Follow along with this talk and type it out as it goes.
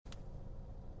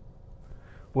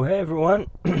Well, hey everyone.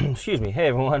 Excuse me. Hey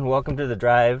everyone. Welcome to the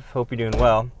drive. Hope you're doing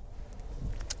well.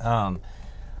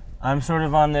 I'm sort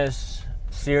of on this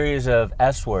series of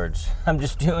S words. I'm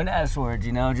just doing S words,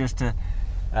 just to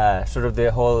sort of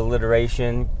the whole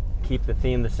alliteration, keep the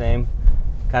theme the same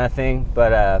kind of thing.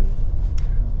 But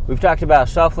we've talked about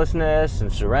selflessness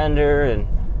and surrender and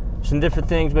some different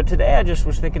things. But today I just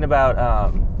was thinking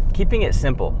about keeping it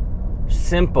simple.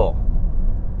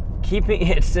 Keeping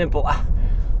it simple.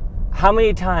 How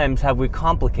many times have we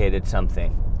complicated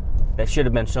something that should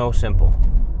have been so simple?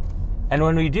 And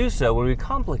when we do so, when we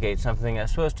complicate something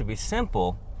that's supposed to be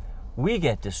simple, we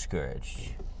get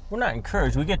discouraged. We're not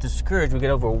encouraged, we get discouraged, we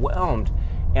get overwhelmed,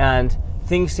 and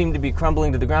things seem to be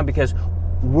crumbling to the ground because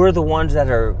we're the ones that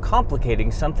are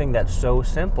complicating something that's so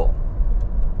simple.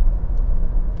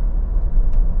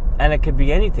 And it could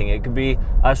be anything. It could be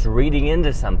us reading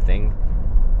into something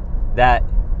that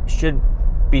should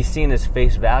be seen as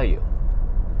face value.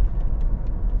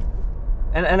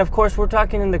 And of course, we're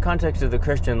talking in the context of the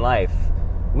Christian life.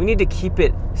 We need to keep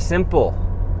it simple.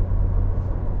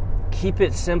 Keep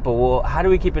it simple. Well, how do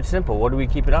we keep it simple? What do we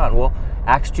keep it on? Well,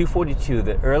 Acts 2:42,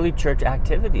 the early church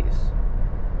activities.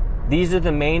 These are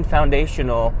the main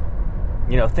foundational,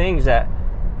 things that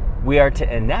we are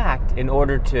to enact in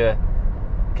order to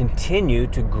continue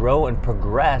to grow and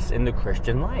progress in the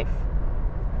Christian life.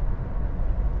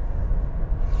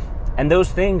 And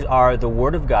those things are the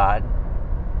Word of God,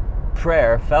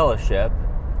 prayer, fellowship,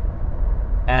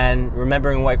 and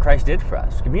remembering what Christ did for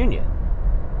us, communion.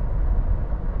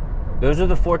 Those are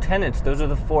the four tenets, those are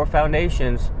the four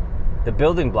foundations, the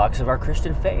building blocks of our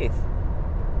Christian faith.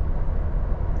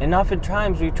 And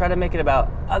oftentimes we try to make it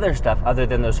about other stuff other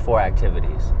than those four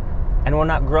activities. And we're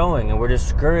not growing and we're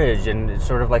discouraged, and it's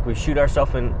sort of like we shoot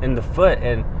ourselves in the foot,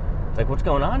 and it's like, what's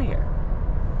going on here?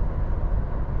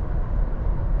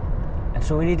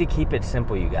 So we need to keep it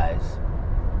simple, you guys.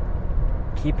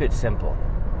 Keep it simple.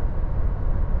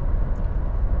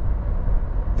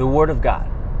 The Word of God.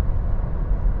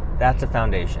 That's the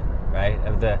foundation, right,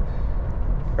 of the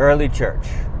early church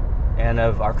and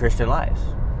of our Christian lives.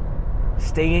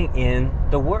 Staying in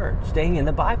the Word, staying in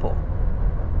the Bible.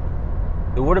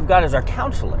 The Word of God is our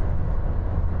counselor.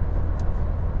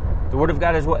 The Word of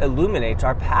God is what illuminates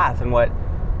our path and what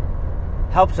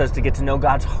helps us to get to know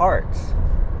God's heart.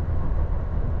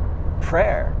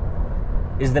 Prayer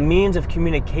is the means of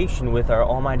communication with our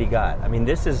Almighty God. I mean,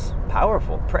 this is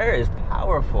powerful. Prayer is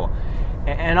powerful.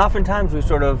 And oftentimes we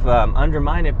sort of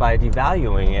undermine it by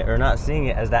devaluing it or not seeing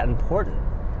it as that important.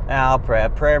 I'll pray. A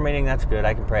prayer meeting, that's good.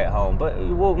 I can pray at home. But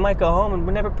we might go home and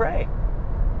we never pray.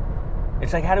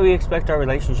 It's like, how do we expect our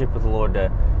relationship with the Lord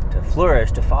to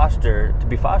flourish, to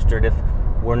be fostered if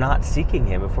we're not seeking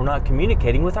Him, if we're not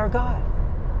communicating with our God?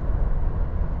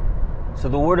 So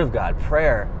the Word of God,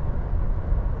 prayer,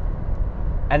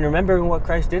 and remembering what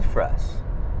Christ did for us.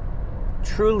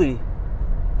 Truly,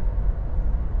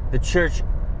 the church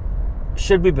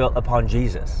should be built upon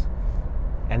Jesus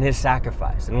and His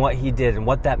sacrifice and what He did and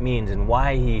what that means and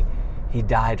why He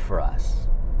died for us.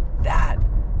 That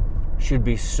should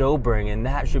be sobering, and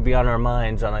that should be on our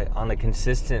minds on a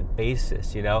consistent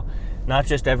basis, Not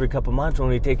just every couple months when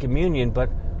we take communion, but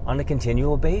on a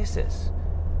continual basis.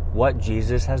 What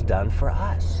Jesus has done for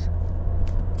us.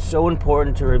 So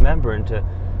important to remember and to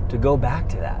go back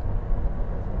to that.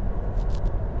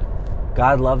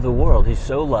 God loved the world. He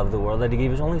so loved the world that He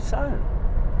gave His only Son.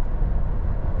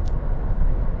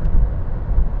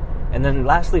 And then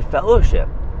lastly, fellowship.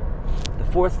 The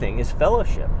fourth thing is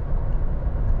fellowship.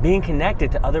 Being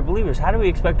connected to other believers. How do we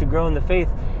expect to grow in the faith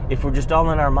if we're just all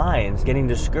in our minds, getting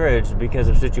discouraged because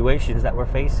of situations that we're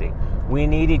facing? We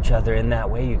need each other in that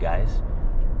way, you guys.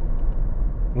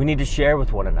 We need to share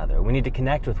with one another. We need to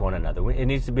connect with one another. It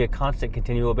needs to be a constant,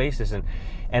 continual basis.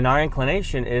 And our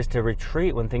inclination is to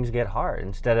retreat when things get hard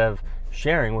instead of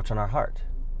sharing what's on our heart.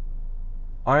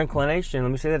 Our inclination,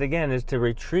 let me say that again, is to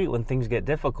retreat when things get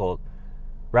difficult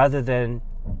rather than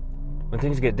when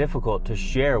things get difficult to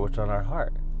share what's on our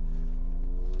heart.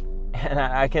 And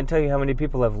I can't tell you how many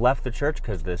people have left the church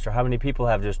because of this, or how many people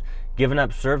have just given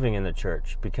up serving in the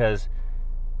church because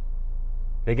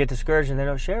they get discouraged and they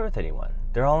don't share with anyone.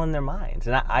 They're all in their minds.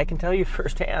 And I can tell you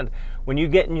firsthand, when you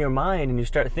get in your mind and you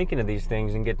start thinking of these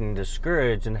things and getting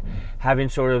discouraged and having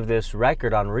sort of this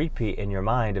record on repeat in your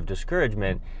mind of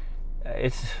discouragement,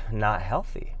 it's not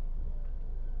healthy.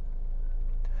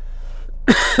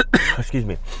 Excuse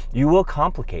me. You will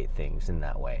complicate things in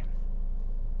that way.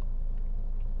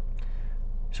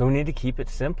 So we need to keep it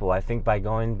simple, I think, by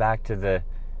going back to the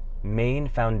main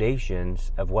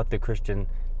foundations of what the Christian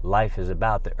life is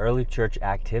about, the early church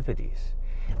activities.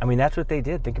 I mean, that's what they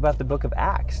did. Think about the book of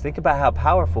Acts. Think about how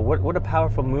powerful, what a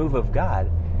powerful move of God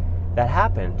that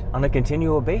happened on a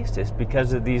continual basis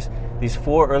because of these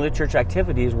 4 early church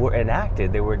activities were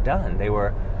enacted. They were done. They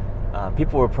were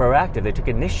people were proactive. They took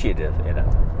initiative in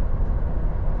it.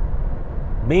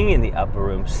 Being in the upper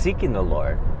room, seeking the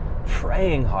Lord,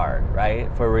 praying hard,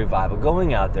 right, for a revival,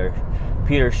 going out there,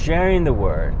 Peter sharing the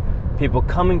word, people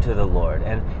coming to the Lord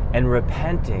and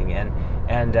repenting,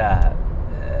 and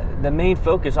the main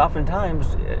focus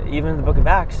oftentimes, even in the book of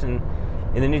Acts and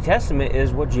in the New Testament,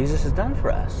 is what Jesus has done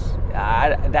for us.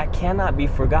 That cannot be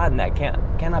forgotten. That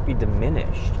cannot be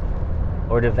diminished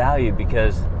or devalued,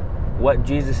 because what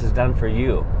Jesus has done for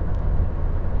you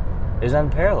is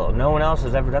unparalleled. No one else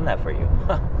has ever done that for you.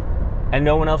 And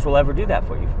no one else will ever do that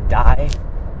for you. Die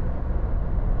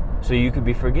so you could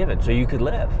be forgiven, so you could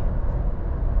live.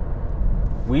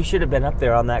 We should have been up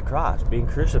there on that cross, being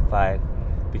crucified,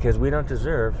 because we don't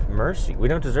deserve mercy. We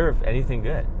don't deserve anything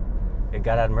good. And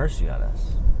God had mercy on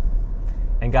us.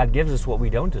 And God gives us what we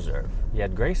don't deserve. He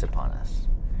had grace upon us.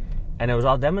 And it was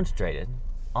all demonstrated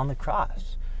on the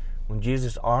cross, when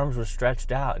Jesus' arms were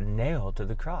stretched out and nailed to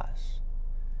the cross.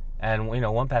 And,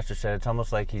 one pastor said it's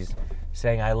almost like he's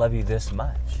saying, I love you this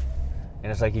much.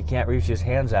 And it's like he can't reach his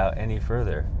hands out any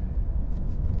further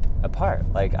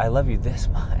apart. Like, I love you this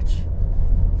much.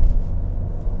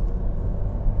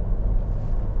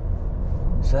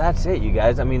 So that's it, you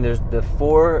guys. I mean, there's the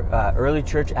 4 early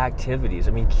church activities.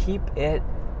 I mean, keep it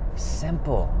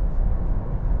simple.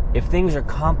 If things are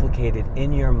complicated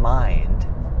in your mind,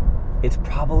 it's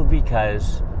probably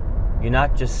because you're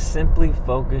not just simply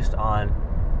focused on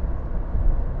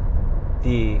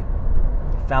the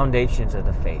foundations of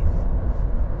the faith.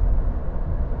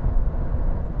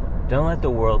 Don't let the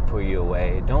world pull you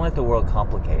away. Don't let the world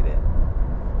complicate it.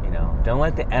 Don't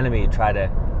let the enemy try to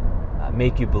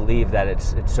make you believe that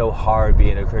it's so hard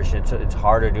being a Christian. It's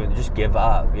harder doing. Just give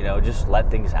up. Just let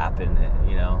things happen.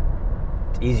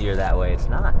 It's easier that way. It's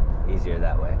not easier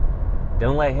that way.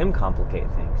 Don't let him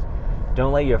complicate things.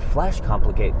 Don't let your flesh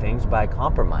complicate things by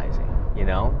compromising.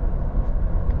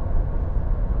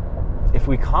 If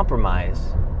we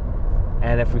compromise,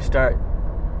 and if we start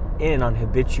in on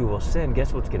habitual sin,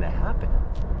 guess what's going to happen?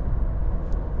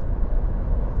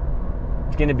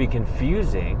 It's going to be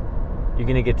confusing. You're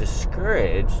going to get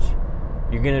discouraged.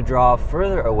 You're going to draw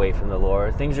further away from the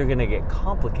Lord. Things are going to get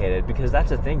complicated, because that's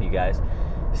the thing, you guys.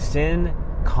 Sin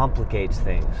complicates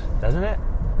things, doesn't it?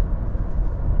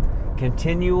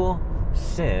 Continual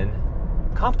sin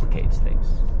complicates things.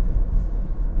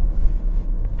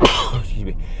 Excuse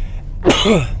me.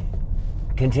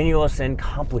 Continual sin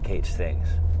complicates things.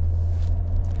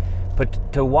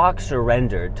 But to walk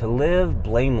surrendered, to live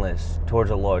blameless towards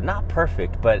the Lord, not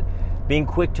perfect, but being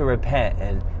quick to repent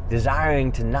and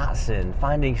desiring to not sin,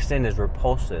 finding sin is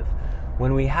repulsive.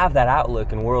 When we have that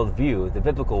outlook and worldview, the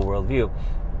biblical worldview,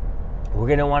 we're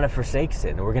going to want to forsake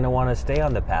sin. We're going to want to stay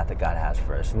on the path that God has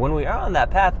for us. And when we are on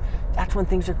that path, that's when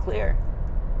things are clear.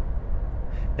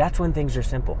 That's when things are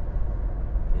simple,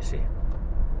 you see.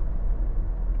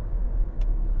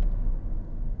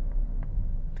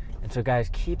 And so, guys,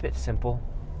 keep it simple.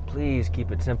 Please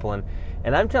keep it simple.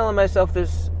 And I'm telling myself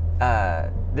this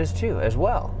too as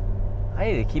well. I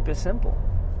need to keep it simple.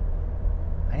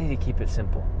 I need to keep it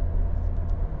simple.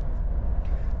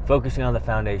 Focusing on the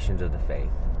foundations of the faith.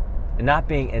 And not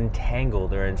being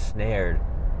entangled or ensnared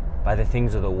by the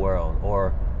things of the world,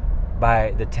 or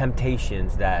by the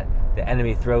temptations that the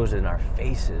enemy throws in our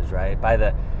faces, right? By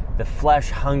the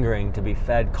flesh hungering to be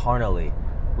fed carnally.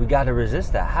 We got to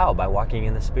resist that. How? By walking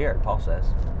in the Spirit, Paul says.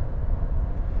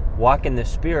 Walk in the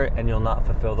Spirit and you'll not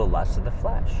fulfill the lusts of the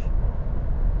flesh.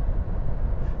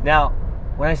 Now,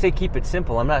 when I say keep it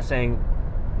simple, I'm not saying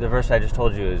the verse I just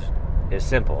told you is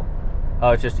simple.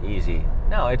 Oh, it's just easy.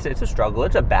 No, it's a struggle.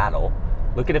 It's a battle.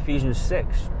 Look at Ephesians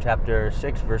 6, chapter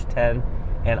 6, verse 10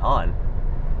 and on.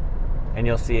 And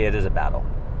you'll see it is a battle.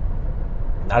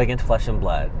 Not against flesh and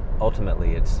blood.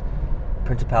 Ultimately, it's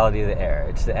principality of the air.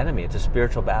 It's the enemy. It's a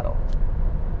spiritual battle.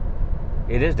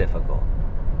 It is difficult.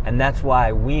 And that's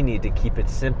why we need to keep it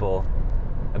simple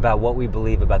about what we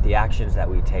believe, about the actions that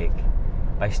we take,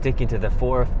 by sticking to the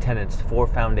 4 tenets, 4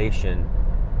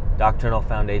 doctrinal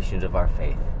foundations of our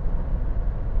faith.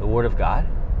 The Word of God,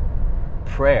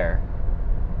 prayer,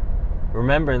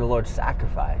 remembering the Lord's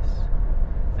sacrifice,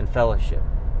 and fellowship.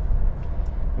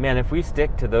 Man, if we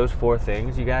stick to those 4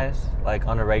 things, you guys, like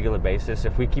on a regular basis,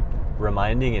 if we keep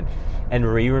reminding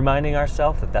and re-reminding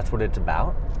ourselves that that's what it's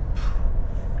about,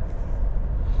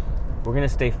 we're going to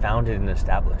stay founded and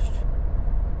established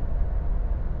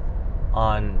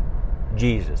on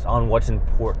Jesus, on what's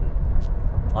important,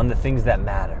 on the things that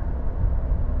matter.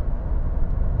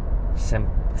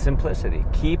 Simplicity.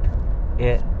 Keep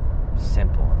it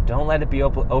simple. Don't let it be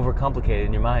overcomplicated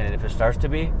in your mind. And if it starts to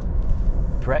be,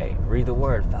 pray, read the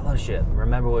word, fellowship,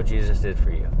 remember what Jesus did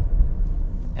for you.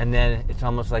 And then it's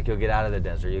almost like you'll get out of the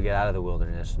desert, you'll get out of the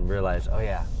wilderness and realize, oh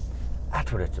yeah,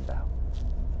 that's what it's about.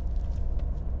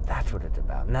 That's what it's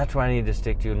about. And that's what I need to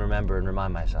stick to and remember and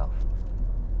remind myself.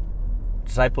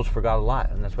 Disciples forgot a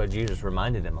lot, and that's why Jesus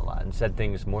reminded them a lot and said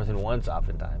things more than once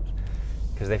oftentimes,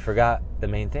 because they forgot the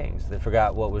main things. They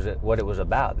forgot what it was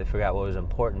about. They forgot what was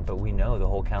important, but we know the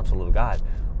whole counsel of God.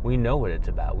 We know what it's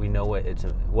about. We know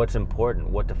what's important,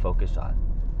 what to focus on.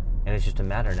 And it's just a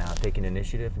matter now of taking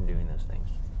initiative and doing those things,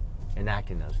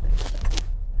 enacting those things.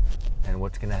 And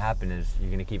what's going to happen is you're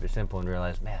going to keep it simple and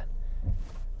realize, man,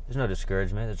 there's no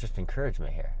discouragement. There's just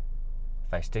encouragement here.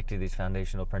 If I stick to these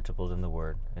foundational principles in the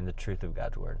Word, in the truth of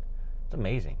God's Word, it's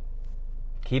amazing.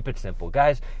 Keep it simple.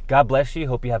 Guys, God bless you.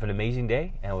 Hope you have an amazing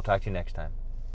day, and we'll talk to you next time.